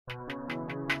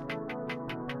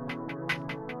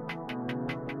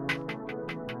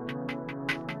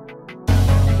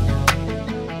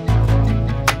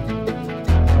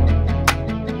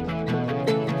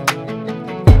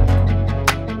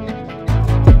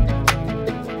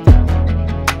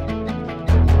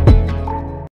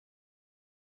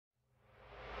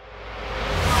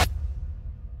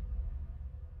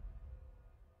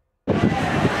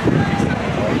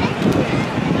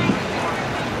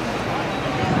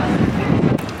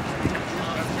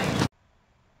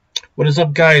What is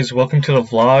up, guys? Welcome to the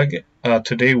vlog.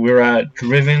 Today we're at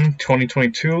Driven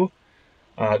 2022.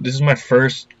 This is my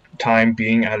first time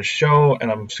being at a show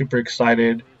and I'm super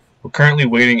excited. We're currently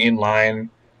waiting in line.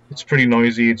 It's pretty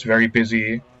noisy, it's very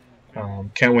busy.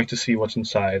 Can't wait to see what's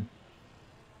inside.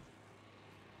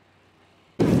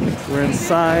 We're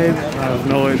inside. I have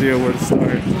no idea where to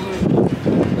start.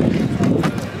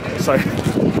 Sorry.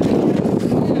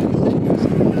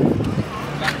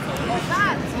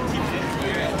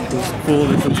 It's cool.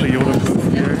 There's a Toyota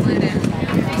booth here.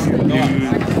 New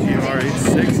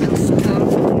GR86.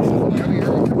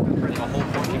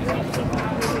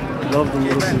 Love the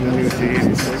look of the new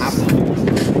G86.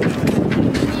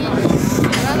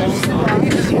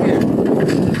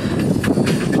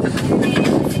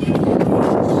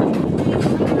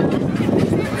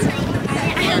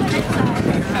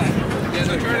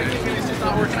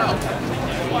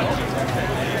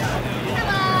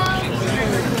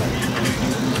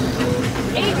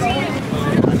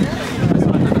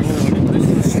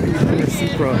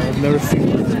 Supra, I've never seen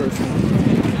this person.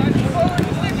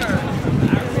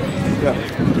 Yeah.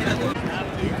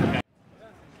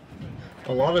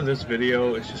 A lot of this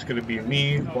video is just going to be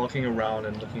me walking around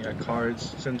and looking at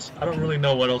cards since I don't really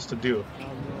know what else to do. I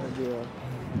have no idea.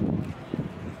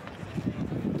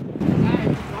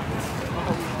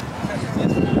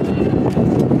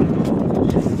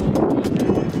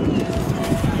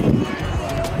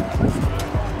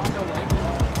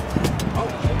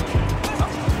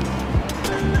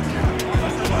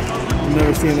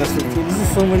 Never seen this before. This is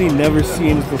so many never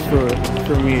seen before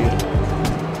for me.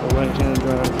 A right-hand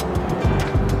drive.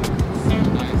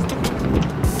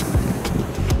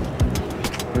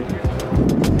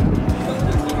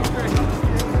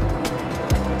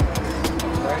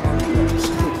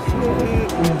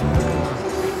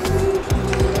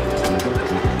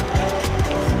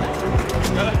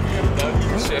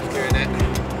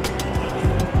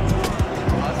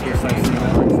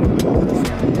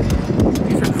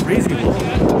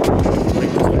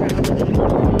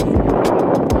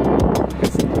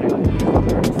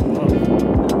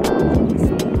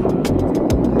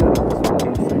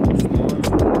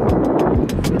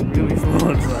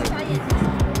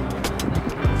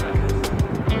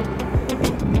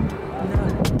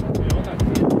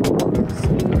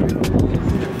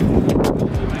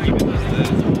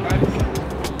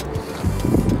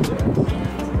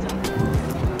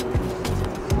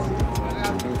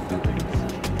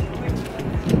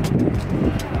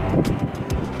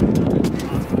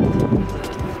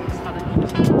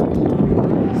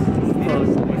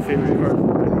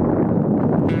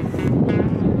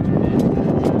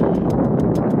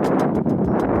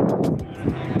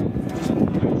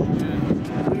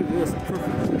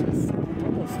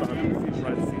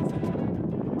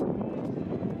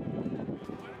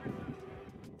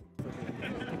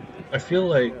 I feel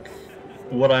like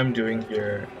what I'm doing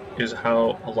here is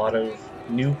how a lot of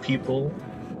new people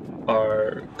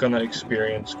are gonna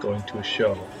experience going to a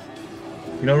show.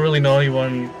 You don't really know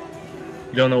anyone,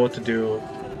 you don't know what to do,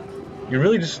 you're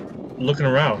really just looking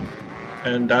around.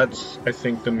 And that's, I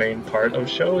think, the main part of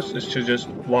shows, is to just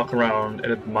walk around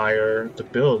and admire the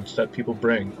builds that people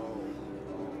bring.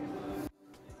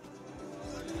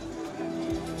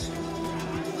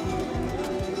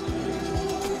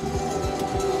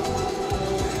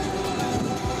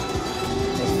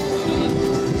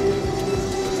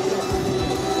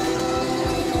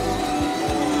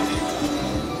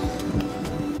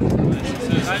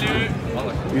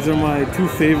 These are my two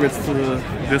favorites for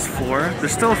this floor.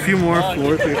 There's still a few more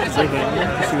floors we have to go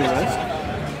down to see the rest.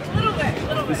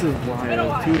 This is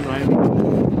wild. 290.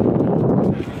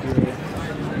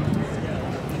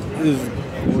 This is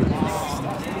gorgeous.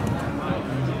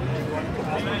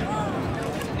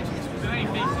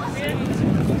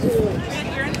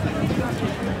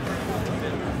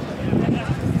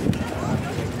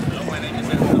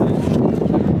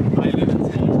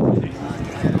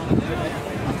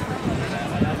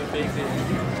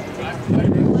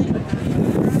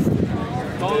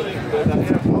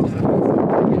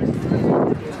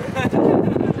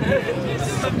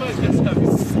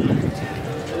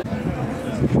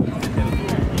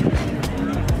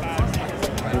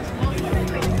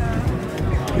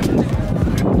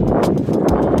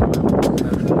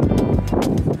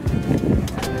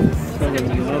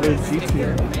 Another GT,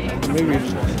 maybe,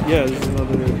 yeah, this is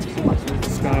another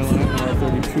Skyline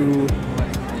R32.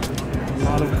 A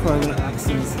lot of carbon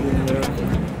accents here and there.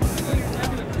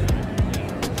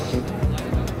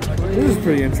 This is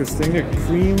pretty interesting. They're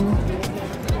cream,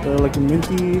 they're like a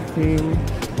minty cream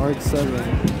RX-7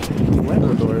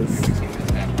 Labradors.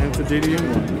 And it's a JDM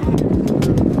one.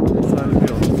 Inside the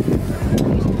build.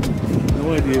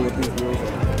 no idea what these wheels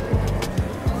are.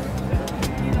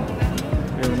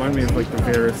 They remind me of like the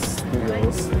Varus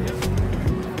wheels.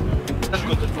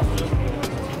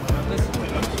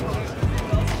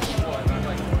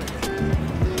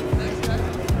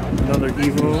 Another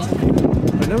Evo.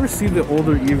 I never see the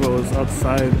older Evos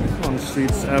outside on the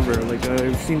streets ever. Like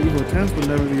I've seen Evo 10s, but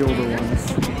never the older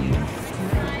ones.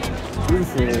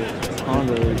 Beautiful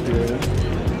Honda right there.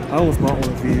 I almost bought one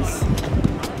of these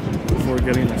before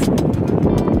getting this one.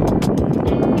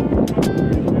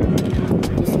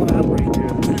 This lab right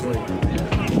here is like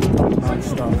hot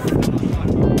stuff.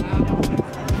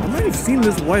 I might have seen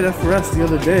this white FRS the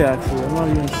other day actually, I'm not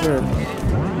even sure.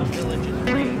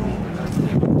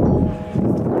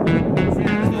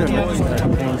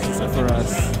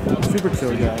 FRS. Super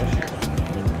chill guy.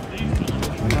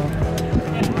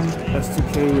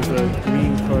 S2K with a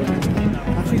green carbon. I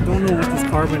actually don't know what this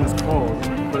carbon is called,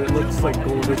 but it looks like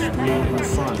goldish blue in the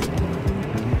sun.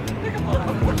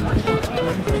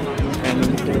 And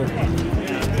then the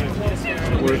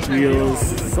work wheels,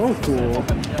 so cool.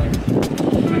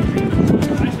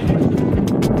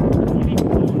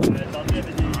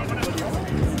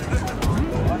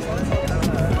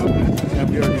 Yeah,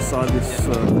 we already saw this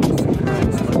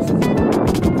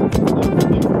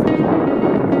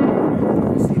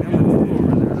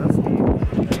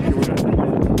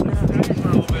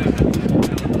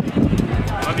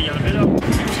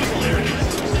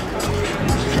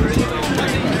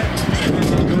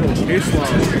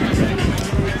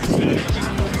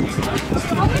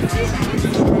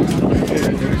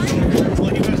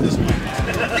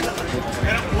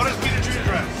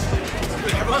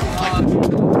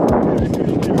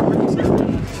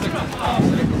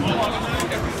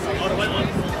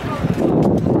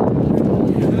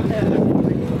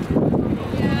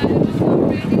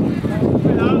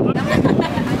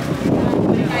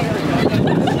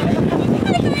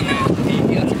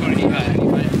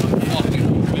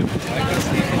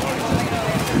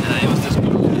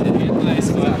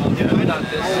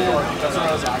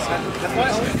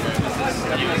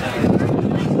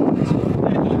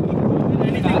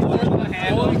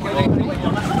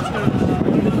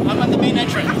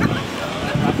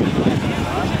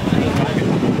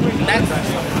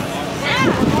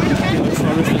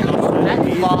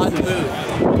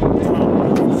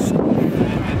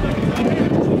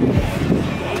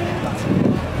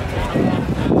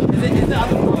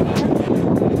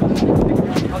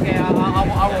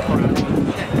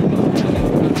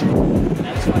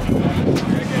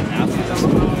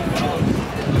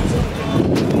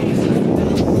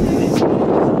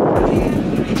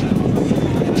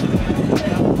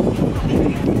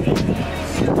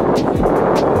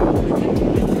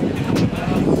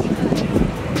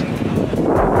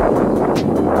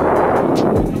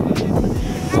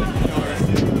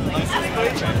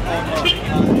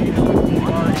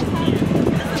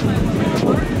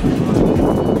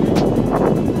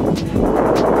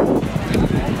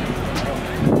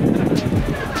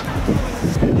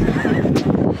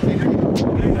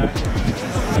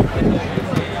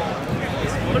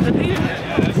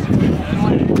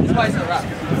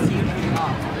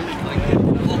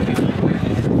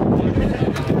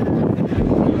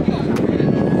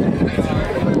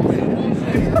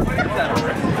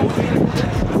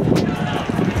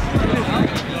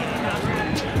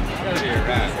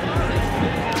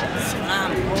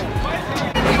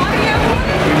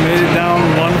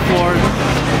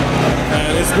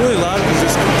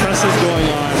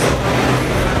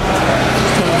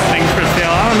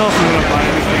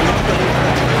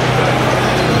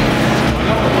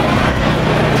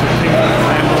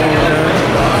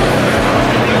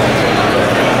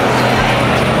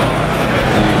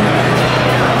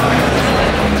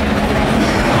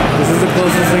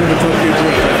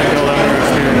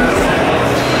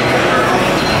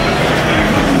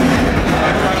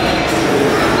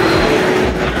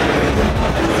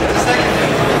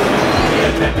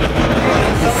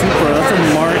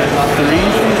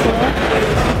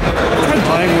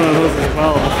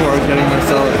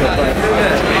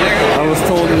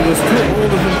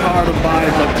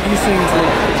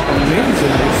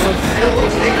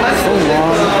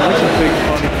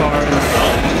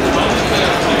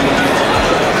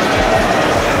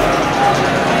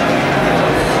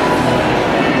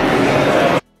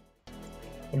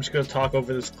I'm just going to talk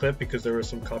over this clip because there was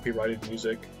some copyrighted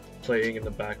music playing in the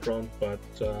background, but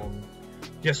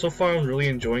yeah, so far I'm really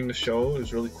enjoying the show. It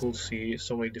was really cool to see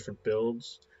so many different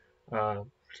builds. I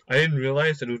didn't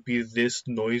realize that it would be this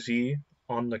noisy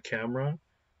on the camera.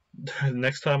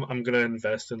 Next time I'm going to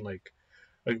invest in like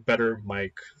a better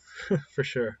mic for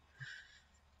sure.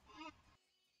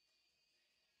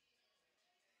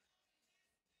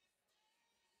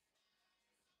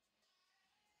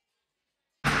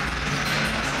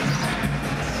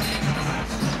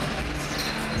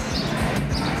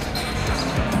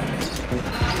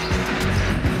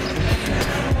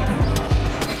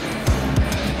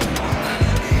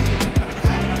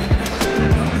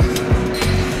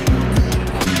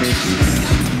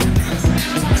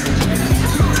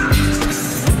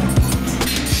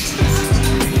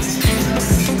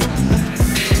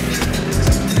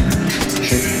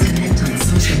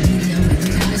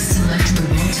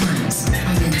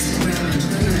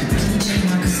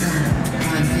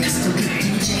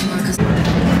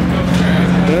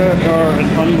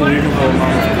 unbelievable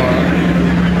amount of car.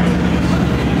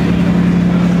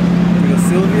 The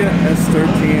Silvia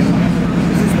S13.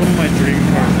 This is one of my dream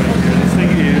cars right here. This thing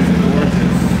is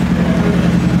gorgeous.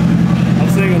 I'm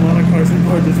saying a lot of cars are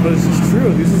gorgeous, but it's just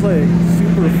true. This is like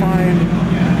super fine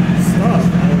stuff.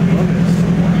 I love it.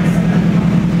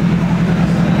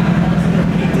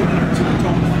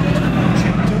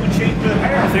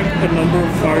 I think a number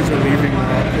of cars are leaving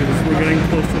now because we're getting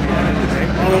close to the end of the day.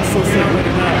 Oh, that's so sick. Look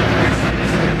at that.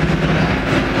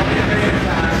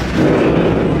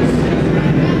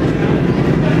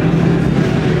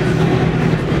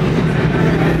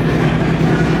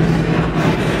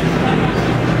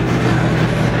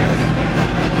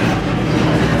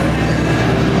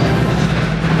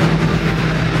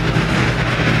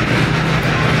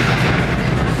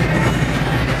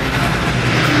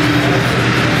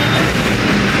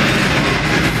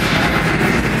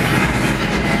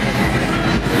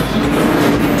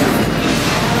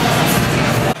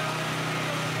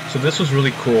 So this was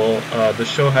really cool. The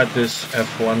show had this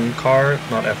F1 car,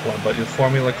 not F1, but a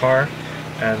Formula car,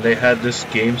 and they had this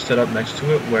game set up next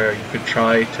to it where you could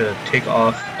try to take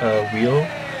off a wheel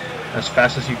as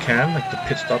fast as you can, like the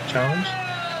pit stop challenge.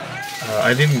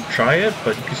 I didn't try it,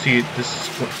 but you can see this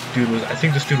dude was, I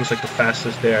think this dude was like the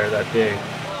fastest there that day.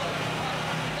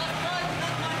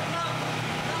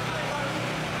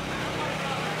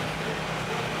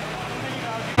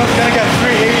 Gonna get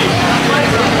 380.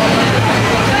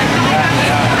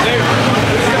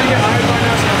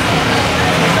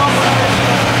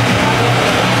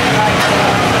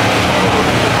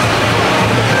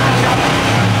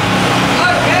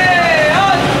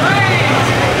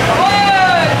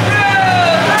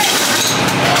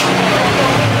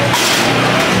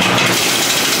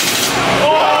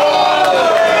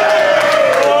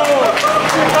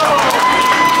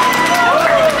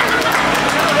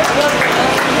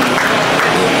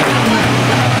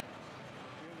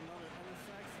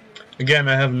 Again,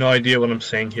 I have no idea what I'm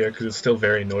saying here because it's still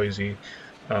very noisy.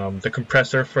 The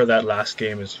compressor for that last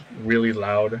game is really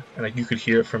loud, and like you could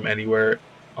hear it from anywhere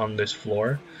on this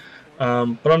floor.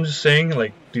 But I'm just saying,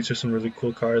 like, these are some really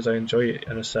cool cars. I enjoy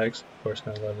NSX, of course,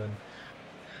 911.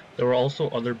 There were also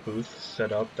other booths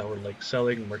set up that were like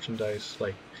selling merchandise,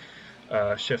 like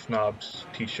shift knobs,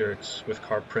 t-shirts with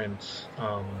car prints,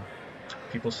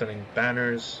 people selling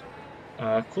banners.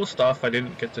 Cool stuff. I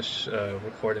didn't get to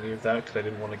record any of that because I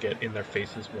didn't want to get in their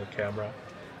faces with a camera.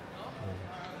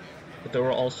 But there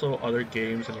were also other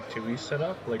games and activities set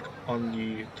up, like on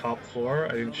the top floor.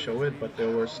 I didn't show it, but there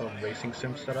were some racing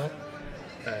sims set up,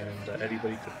 and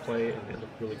anybody could play, and it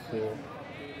looked really cool.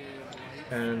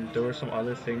 And there were some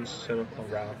other things set up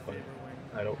around, but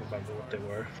I don't remember what they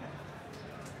were.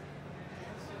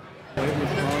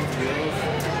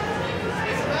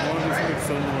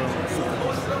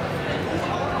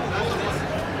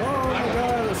 Oh my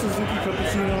god, a Suzuki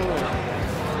Cappuccino!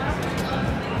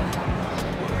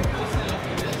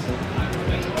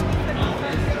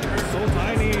 So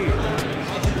tiny!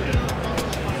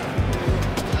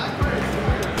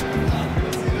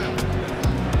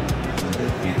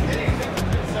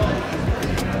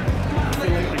 I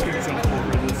feel like I could jump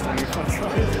over this thing if I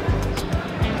tried.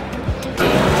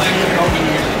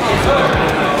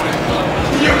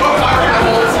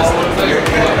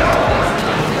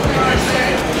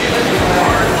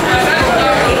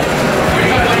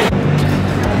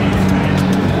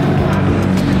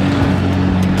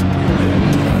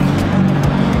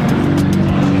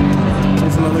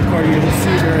 There's another car you don't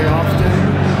see very often.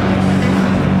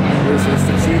 This is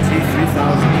the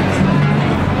GT3000.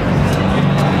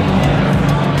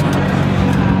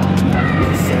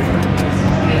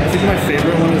 I think my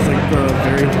favorite one is like the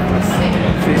very last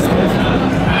facelift.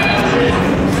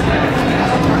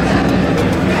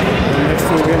 Next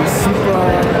to it, we have Supra.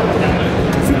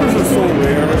 Supras are so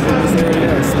rare in this area,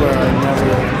 I swear I never.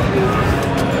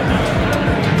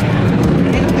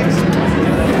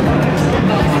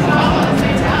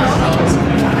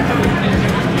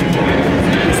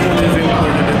 This one is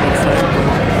imported, it looks like.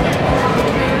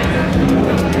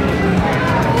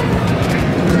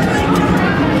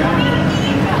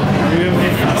 We have a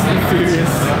Fast and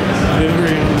Furious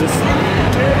livery on this one.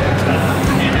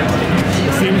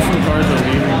 It seems some cars are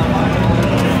leaving.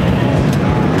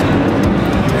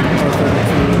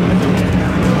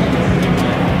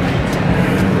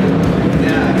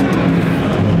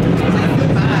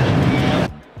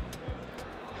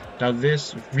 Now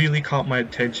this really caught my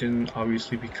attention,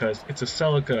 obviously, because it's a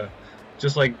Celica,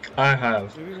 just like I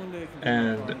have.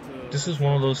 And this is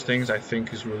one of those things I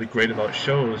think is really great about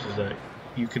shows, is that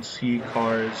you can see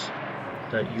cars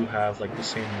that you have like the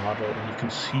same model, and you can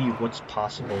see what's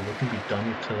possible, what can be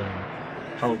done to them.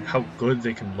 how good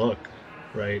they can look,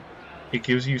 right? It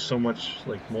gives you so much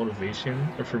like motivation,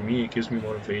 or for me, it gives me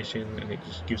motivation, and it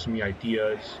just gives me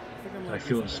ideas. And I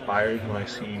feel inspired when I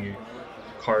see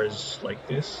cars like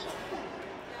this.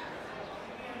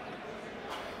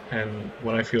 And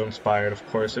when I feel inspired, of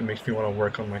course, it makes me want to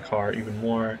work on my car even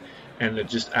more, and it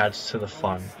just adds to the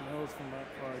fun. Smells from that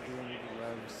car doing the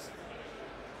revs.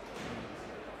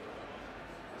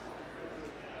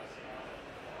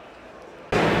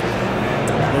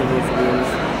 Love those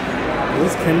wheels. Are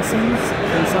those Kensing's?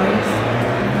 I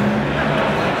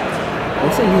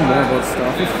wish I knew more about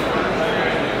stuff.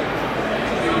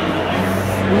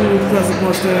 Ooh, classic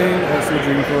Mustang, also a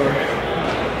dream car.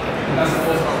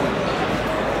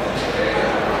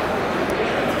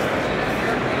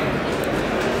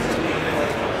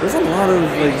 There's a lot of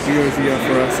like BRZ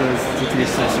FRSs,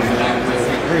 GT6s around.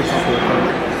 Very popular car.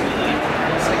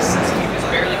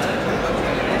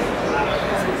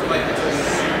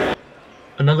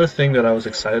 Another thing that I was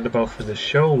excited about for this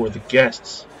show were the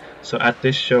guests. So at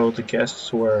this show, the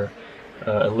guests were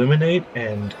Illuminate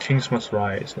and Kings Must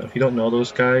Rise. Now, if you don't know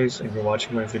those guys and you're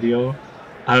watching my video,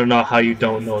 I don't know how you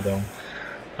don't know them.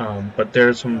 But there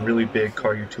are some really big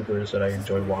car YouTubers that I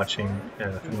enjoy watching,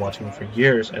 and I've been watching them for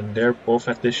years, and they're both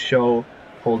at this show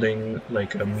holding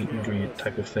like a meet and greet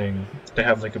type of thing. They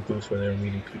have like a booth where they're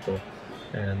meeting people,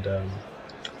 and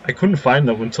I couldn't find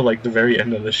them until like the very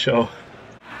end of the show.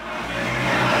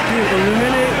 Dude,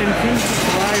 Illuminate and Kings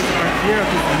Must Rise are here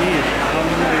with me. I'm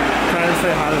really trying to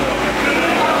say hi to them.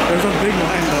 There's a big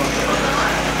line though.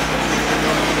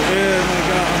 Yeah, my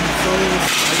god, I'm so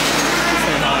excited to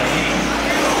say hi.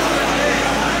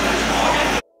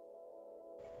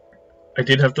 I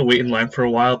did have to wait in line for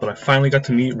a while, but I finally got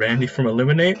to meet Randy from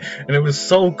Illuminate, and it was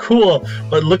so cool.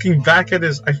 But looking back at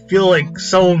this, I feel like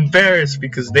so embarrassed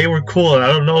because they were cool, and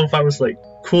I don't know if I was like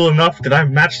cool enough. Did I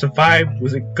match the vibe?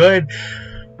 Was it good?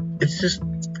 It's just,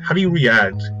 how do you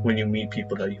react when you meet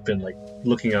people that you've been like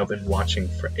looking up and watching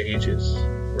for ages,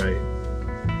 right?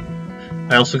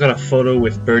 I also got a photo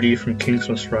with Birdie from Kings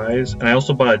Must Rise, and I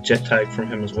also bought a jet tag from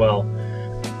him as well.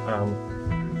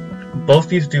 Both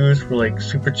these dudes were like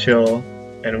super chill,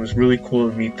 and it was really cool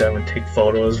to meet them and take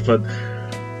photos, but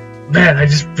man, I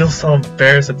just feel so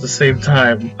embarrassed at the same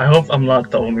time. I hope I'm not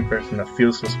the only person that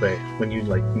feels this way when you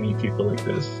like meet people like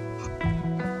this.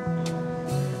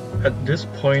 At this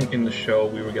point in the show,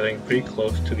 we were getting pretty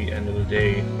close to the end of the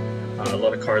day. A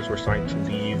lot of cars were starting to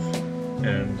leave,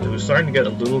 and it was starting to get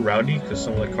a little rowdy because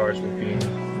some of the cars were being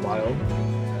wild.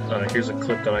 Here's a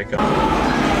clip that I got.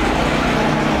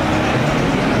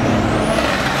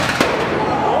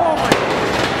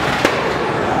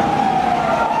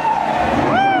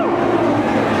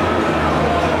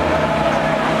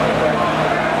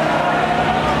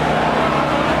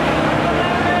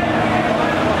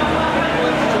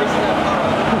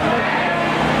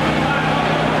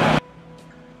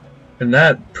 And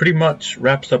that pretty much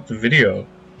wraps up the video.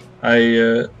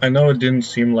 I know it didn't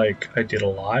seem like I did a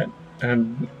lot,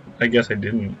 and I guess I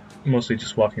didn't, mostly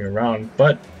just walking around,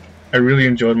 but I really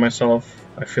enjoyed myself.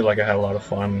 I feel like I had a lot of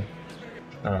fun.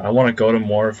 I want to go to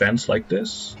more events like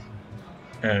this,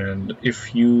 and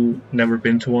if you've never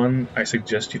been to one, I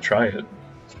suggest you try it.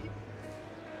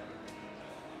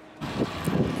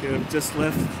 Okay, I've just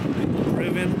left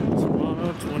Driven,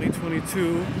 Toronto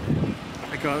 2022.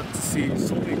 I got to see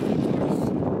so many cool cars.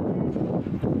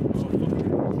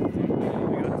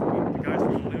 We got to meet the guys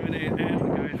from Illuminate and the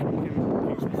guys from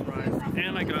Kings Must Rise.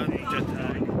 And I got a jet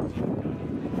tag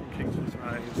from Kings Must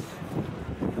Rise.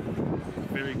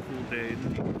 Very cool day.